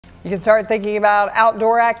You can start thinking about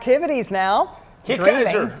outdoor activities now. Keith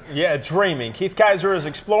Kaiser, dreaming. Keith Kaiser is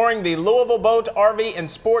exploring the Louisville Boat, RV, and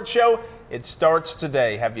Sports Show. It starts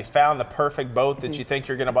today. Have you found the perfect boat that you think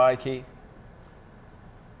you're going to buy, Keith?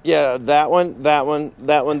 Yeah, that one, and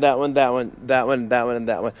that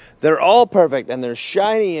one. They're all perfect, and they're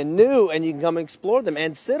shiny and new, and you can come explore them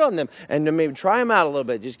and sit on them and maybe try them out a little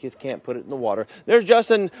bit. Just can't put it in the water. There's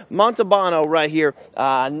Justin Montalbano right here,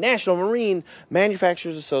 National Marine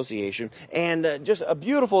Manufacturers Association, and just a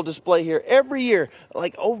beautiful display here every year,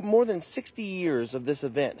 like over more than 60 years of this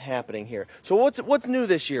event happening here. So what's new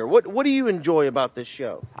this year? What do you enjoy about this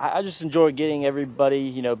show? I just enjoy getting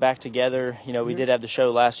everybody, back together. We did have the show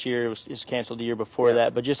last year. It was canceled the year before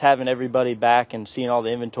that, but just having everybody back and seeing all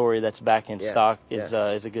the inventory that's back in stock is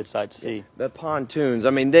a good sight to see. The pontoons,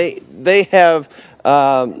 I mean, they have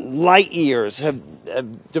light years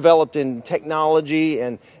have developed in technology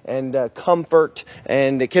and comfort.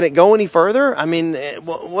 And can it go any further? I mean,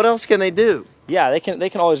 what else can they do? Yeah, they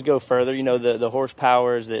can always go further. The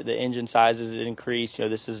horsepowers, the engine sizes increase.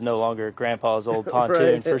 This is no longer grandpa's old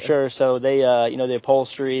pontoon Right. for sure. So they the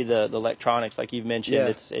upholstery, the electronics, like you've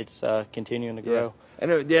mentioned, it's continuing to grow.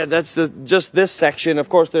 And that's just this section. Of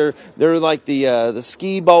course, they're like the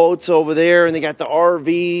ski boats over there, and they got the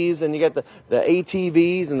RVs, and you got the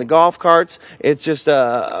ATVs and the golf carts. It's just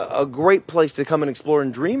a great place to come and explore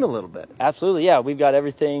and dream a little bit. Absolutely, yeah. We've got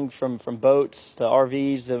everything from boats to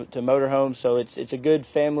RVs to motorhomes. So it's a good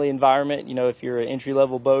family environment. If you're an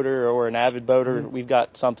entry-level boater or an avid boater, we've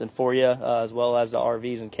got something for you, as well as the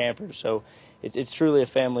RVs and campers. So it's truly a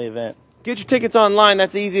family event. Get your tickets online.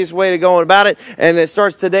 That's the easiest way to go about it. And it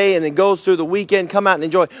starts today and it goes through the weekend. Come out and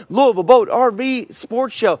enjoy Louisville Boat, RV,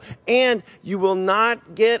 Sports Show. And you will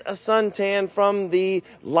not get a suntan from the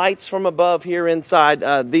lights from above here inside.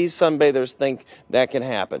 These sunbathers think that can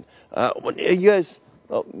happen. You guys,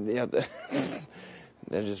 they're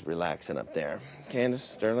just relaxing up there. Candace,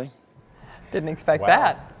 Sterling? Didn't expect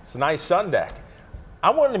that. It's a nice sun deck.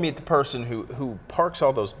 I wanted to meet the person who parks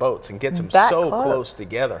all those boats and gets them so close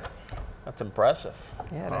together. That's impressive.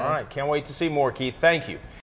 Yeah, all right, can't wait to see more, Keith. Thank you.